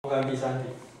看第3题，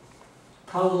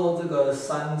他说这个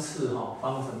3次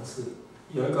方程式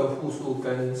有一个复数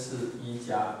根是1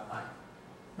加 i，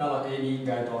 那么 a b 应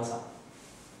该多少？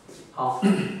好，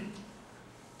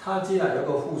它既然有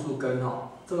个复数根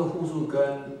这个复数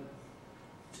根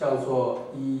叫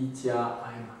做1加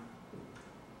i 嘛。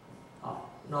好，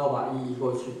那我把1移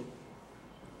过去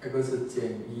 ，x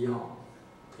减1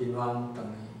平方等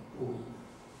于负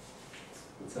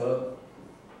1，则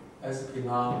x 平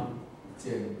方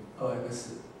减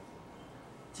 2x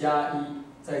加1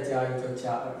再加1就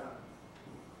加2，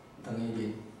等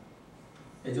于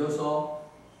0。也就是说，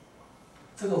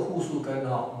这个复数根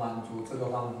满足这个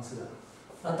方程式了。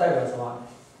那代表什么？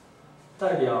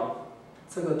代表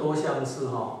这个多项式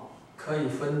可以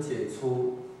分解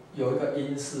出有一个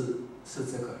因式是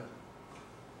这个，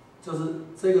就是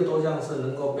这个多项式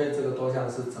能够被这个多项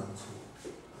式整除。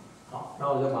好，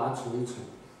那我就把它除一除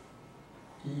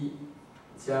，1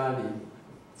加0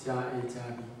加 a 加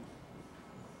b，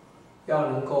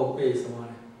 要能够被什么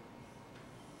呢？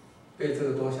被这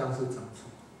个多项式整除。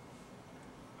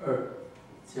2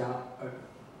加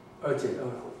2，2减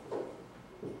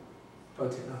2，2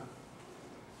减2，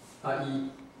那1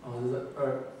就是2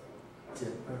减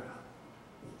2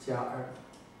加2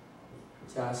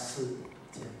加4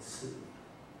减4，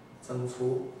整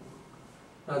除，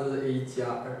那就是 a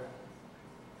加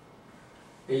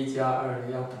2，a 加2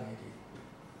要等于0。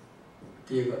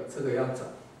第二个，这个要整，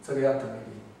这个要等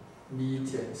于0 ，b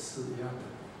减4也要等于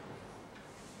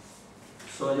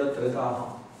0，所以就得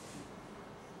到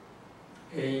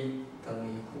a 等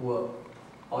于负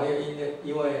2，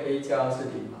因为 a 加2是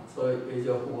0嘛，所以 a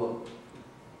就负2，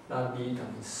那 b 等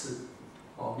于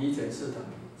4，b 减4等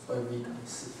于0，所以 b 等于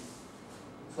4，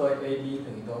所以 ab 等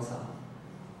于多少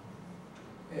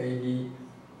 ？ab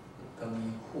等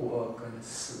于负2跟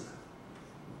4。